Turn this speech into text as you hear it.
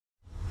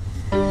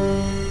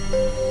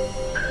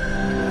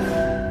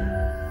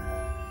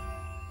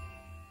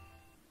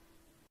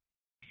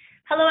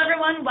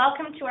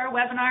welcome to our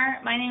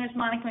webinar. My name is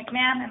Monica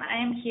McMahon, and I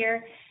am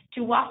here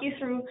to walk you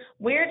through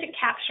where to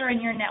capture in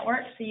your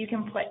network so you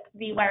can put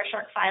the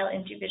Wireshark file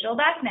into Visual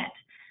BACnet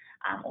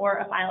or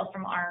a file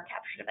from our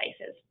capture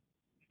devices.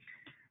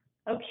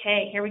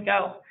 Okay, here we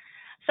go.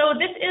 So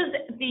this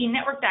is the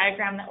network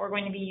diagram that we're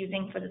going to be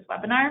using for this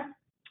webinar.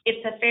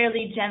 It's a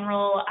fairly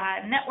general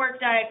network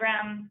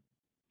diagram.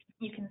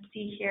 You can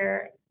see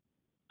here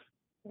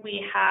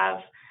we have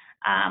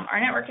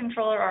our network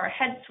controller or our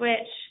head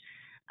switch.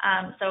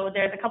 So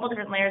there's a couple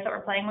different layers that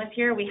we're playing with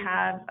here. We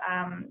have,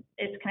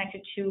 it's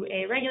connected to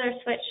a regular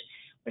switch,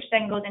 which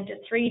then goes into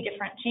 3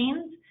 different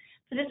chains.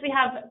 For this, we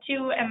have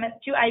two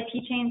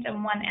IP chains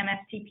and 1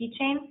 MSTP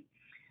chain.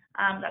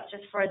 That's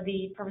just for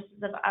the purposes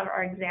of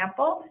our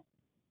example.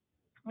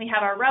 We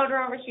have our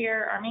router over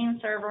here, our main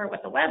server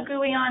with the web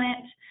GUI on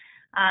it,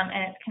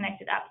 and it's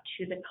connected up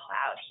to the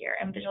cloud here,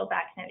 and Visual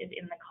BACnet is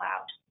in the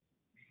cloud.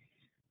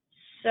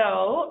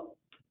 So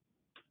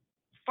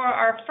for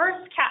our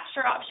first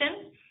capture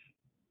option,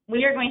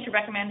 we are going to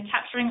recommend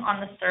capturing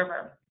on the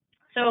server.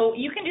 So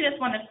you can do this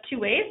one of 2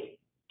 ways.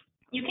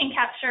 You can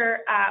capture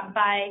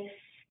by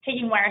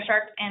taking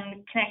Wireshark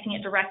and connecting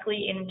it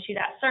directly into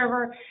that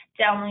server,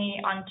 downloading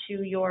it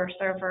onto your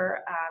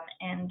server,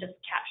 and just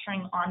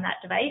capturing on that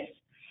device.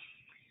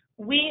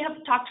 We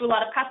have talked to a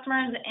lot of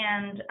customers,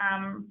 and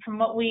from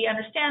what we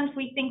understand,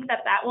 we think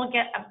that that will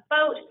get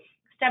about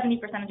 70%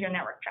 of your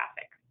network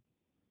traffic.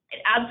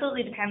 It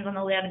absolutely depends on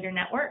the layout of your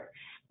network.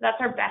 That's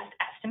our best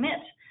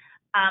estimate.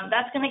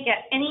 That's going to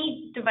get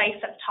any device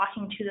that's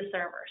talking to the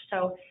server.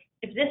 So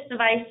if this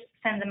device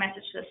sends a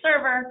message to the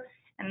server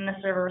and the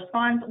server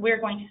responds, we're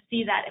going to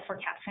see that if we're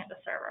capturing at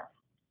the server.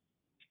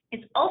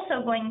 It's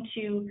also going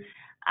to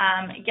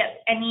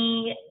get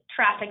any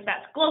traffic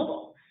that's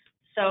global.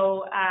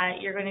 So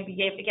you're going to be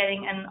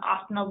getting, and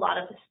often a lot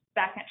of this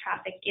BACnet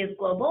traffic is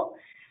global.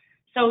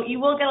 So you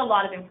will get a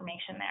lot of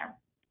information there.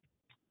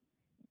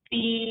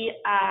 The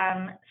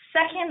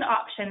second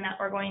option that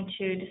we're going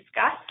to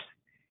discuss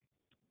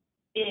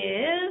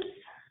is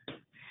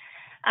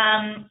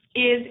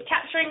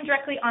capturing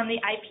directly on the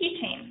IP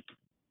chain.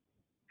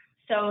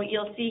 So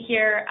you'll see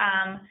here,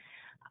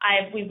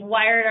 we've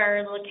wired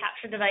our little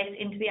capture device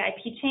into the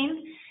IP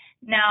chain.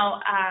 Now,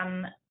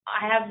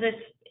 I have this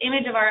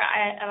image of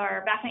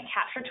our BACnet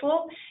capture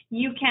tool.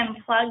 You can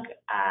plug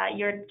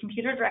your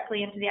computer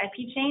directly into the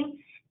IP chain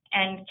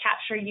and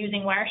capture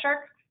using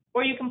Wireshark,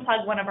 or you can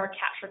plug one of our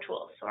capture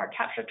tools. So our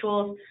capture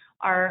tools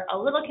are a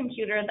little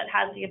computer that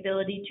has the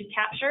ability to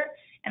capture,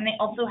 and they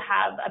also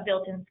have a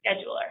built-in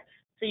scheduler.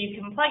 So you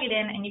can plug it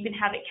in and you can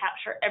have it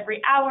capture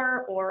every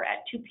hour, or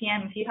at 2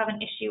 p.m. If you have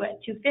an issue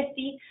at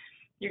 2:50,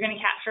 you're going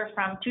to capture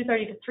from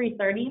 2:30 to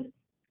 3:30.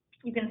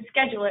 You can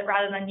schedule it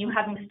rather than you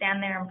having to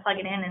stand there and plug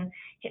it in and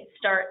hit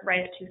start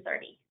right at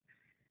 2:30.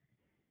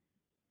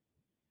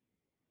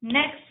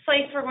 Next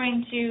place we're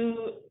going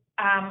to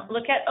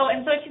look at,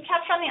 and so if you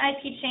capture on the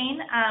IP chain,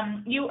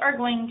 you are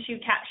going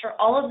to capture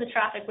all of the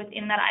traffic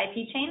within that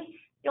IP chain.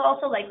 You'll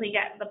also likely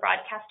get the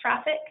broadcast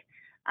traffic,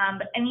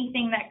 but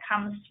anything that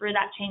comes through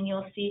that chain,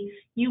 you'll see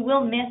you will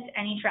miss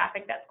any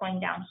traffic that's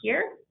going down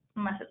here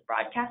unless it's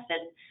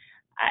broadcasted,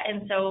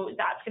 and so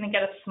that's going to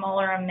get a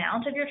smaller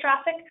amount of your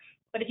traffic.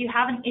 But if you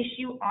have an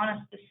issue on a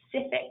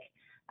specific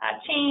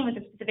chain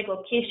with a specific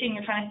location,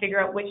 you're trying to figure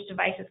out which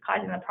device is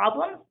causing the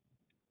problem,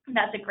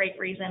 that's a great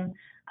reason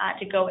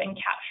to go and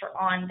capture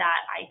on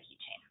that IP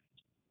chain.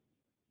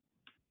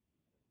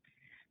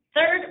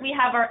 Third, we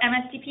have our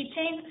MSTP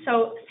chain.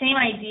 So same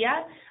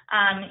idea.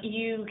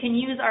 You can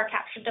use our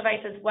capture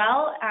device as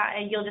well.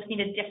 You'll just need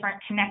a different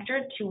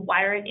connector to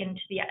wire it into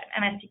the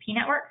MSTP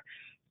network.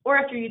 Or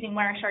if you're using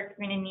Wireshark,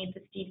 you're going to need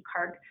the Steve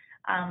card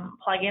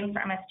plugin for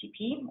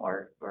MSTP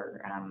or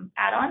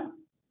add-on.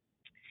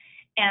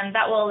 And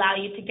that will allow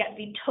you to get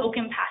the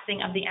token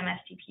passing of the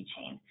MSTP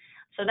chain.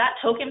 So that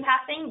token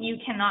passing, you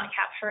cannot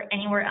capture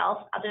anywhere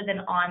else other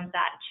than on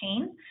that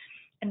chain.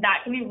 And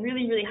that can be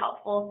really, really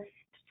helpful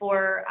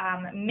for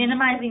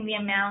minimizing the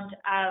amount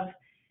of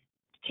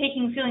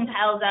taking ceiling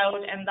tiles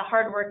out and the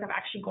hard work of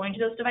actually going to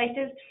those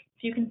devices.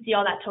 So you can see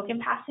all that token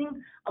passing.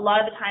 A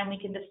lot of the time we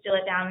can distill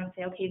it down and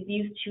say, okay,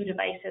 these 2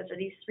 devices or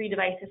these 3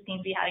 devices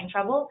seem to be having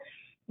trouble.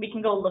 We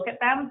can go look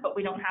at them, but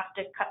we don't have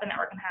to cut the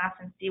network in half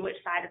and see which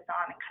side it's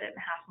on and cut it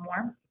in half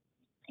more.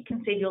 It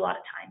can save you a lot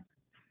of time.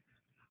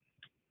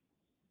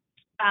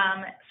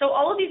 So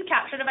all of these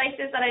capture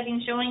devices that I've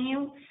been showing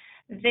you,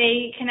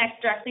 they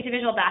connect directly to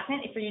Visual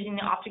BACnet if you're using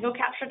the Optical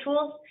Capture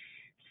tools.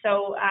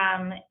 So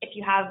if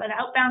you have an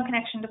outbound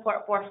connection to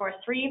port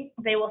 443,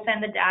 they will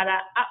send the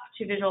data up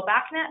to Visual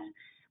BACnet,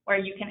 where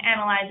you can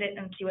analyze it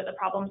and see what the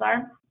problems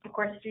are. Of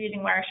course, if you're using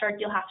Wireshark,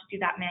 you'll have to do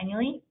that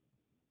manually.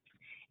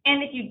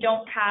 And if you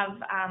don't have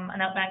an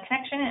outbound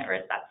connection, or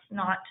if that's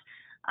not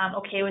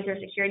okay with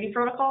your security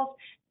protocols,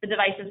 the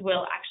devices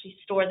will actually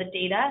store the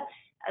data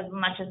as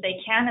much as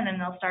they can, and then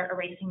they'll start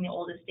erasing the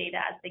oldest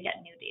data as they get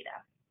new data.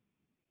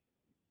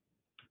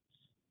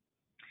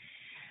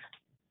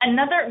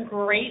 Another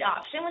great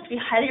option, which we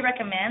highly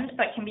recommend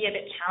but can be a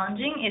bit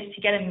challenging, is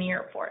to get a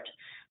mirror port.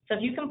 So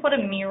if you can put a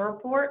mirror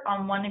port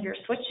on one of your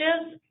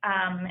switches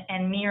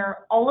and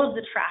mirror all of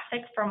the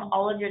traffic from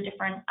all of your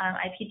different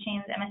IP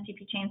chains,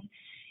 MSTP chains,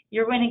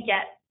 you're going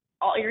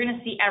to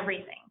see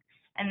everything,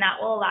 and that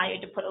will allow you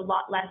to put a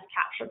lot less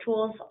capture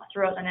tools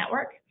throughout the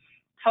network.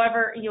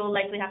 However, you'll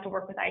likely have to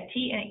work with IT,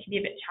 and it can be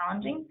a bit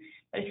challenging,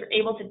 but if you're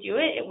able to do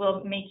it, it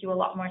will make you a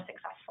lot more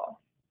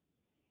successful.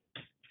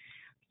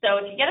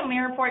 So if you get a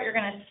mirror port, you're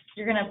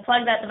gonna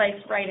plug that device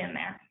right in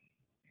there.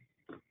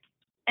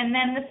 And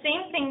then the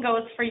same thing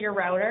goes for your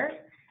router.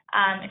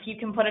 If you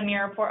can put a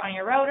mirror port on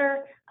your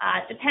router,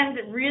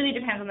 it really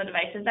depends on the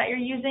devices that you're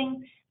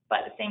using, but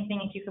the same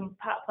thing, if you can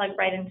plug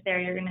right into there,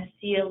 you're gonna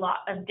see a lot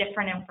of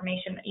different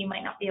information that you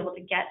might not be able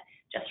to get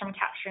just from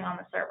capturing on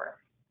the server.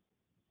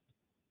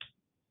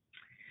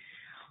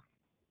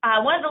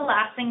 One of the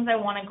last things I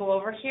want to go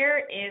over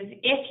here is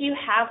if you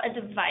have a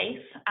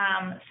device,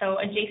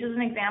 so a Jace is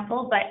an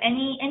example, but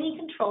any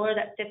controller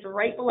that sits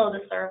right below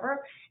the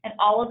server and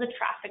all of the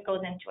traffic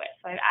goes into it.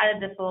 So I've added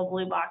this little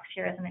blue box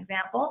here as an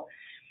example.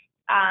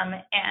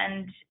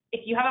 And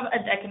if you have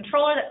a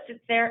controller that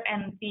sits there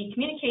and the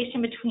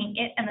communication between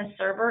it and the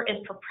server is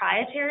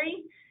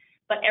proprietary,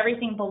 but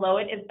everything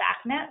below it is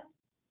BACnet,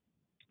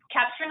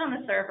 capturing on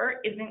the server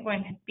isn't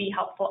going to be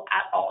helpful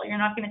at all. You're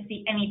not going to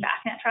see any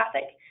BACnet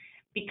traffic,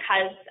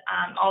 because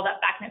all that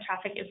BACnet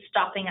traffic is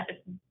stopping at this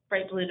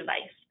bright blue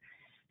device.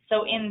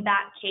 So in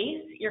that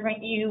case,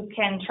 you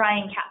can try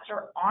and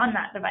capture on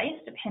that device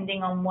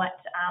depending on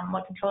what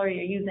controller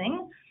you're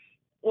using,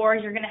 or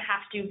you're going to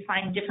have to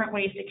find different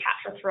ways to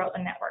capture throughout the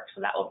network.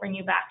 So that will bring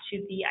you back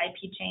to the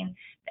IP chain,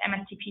 the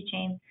MSTP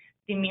chain,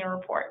 the mirror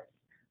ports.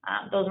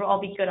 Those will all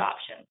be good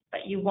options,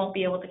 but you won't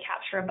be able to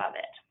capture above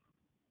it.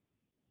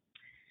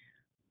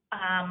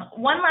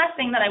 One last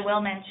thing that I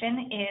will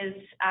mention is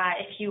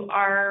if you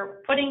are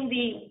putting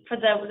for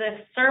the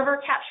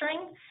server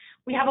capturing,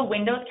 we have a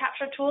Windows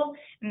capture tool,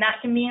 and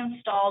that can be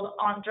installed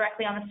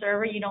directly on the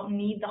server. You don't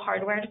need the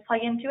hardware to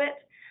plug into it,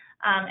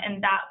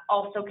 and that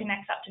also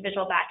connects up to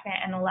Visual BACnet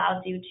and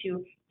allows you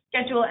to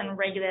schedule and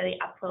regularly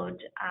upload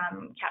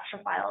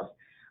capture files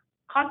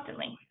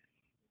constantly.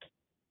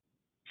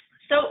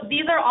 So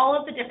these are all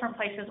of the different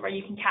places where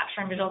you can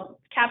capture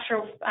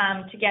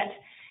to get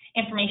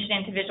information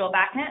into Visual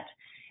BACnet,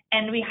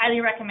 and we highly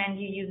recommend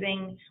you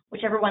using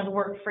whichever ones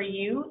work for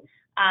you.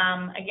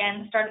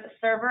 Again, start at the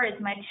server is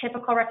my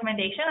typical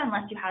recommendation,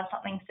 unless you have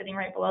something sitting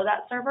right below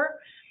that server,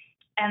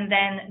 and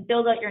then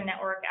build out your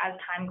network as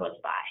time goes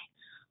by.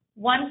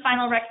 One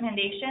final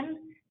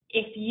recommendation: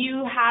 if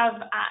you have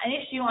an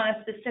issue on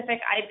a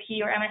specific IP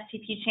or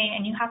MSTP chain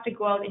and you have to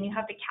go out and you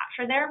have to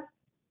capture there,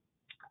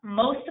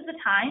 most of the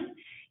time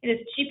it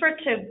is cheaper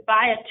to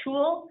buy a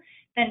tool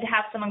than to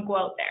have someone go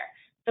out there.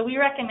 So we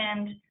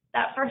recommend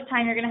that first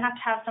time you're going to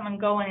have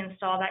someone go and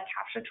install that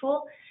capture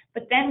tool,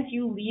 but then if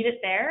you leave it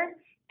there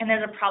and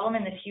there's a problem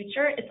in the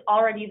future, it's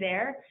already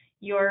there.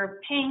 You're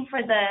paying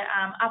for the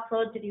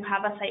uploads if you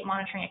have a site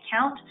monitoring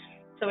account,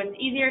 so it's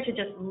easier to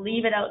just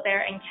leave it out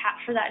there and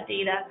capture that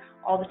data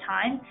all the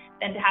time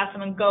than to have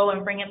someone go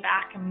and bring it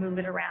back and move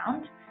it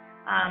around,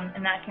 and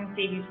that can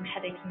save you some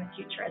headaches in the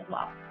future as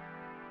well.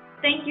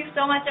 Thank you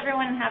so much,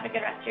 everyone, and have a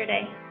good rest of your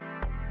day.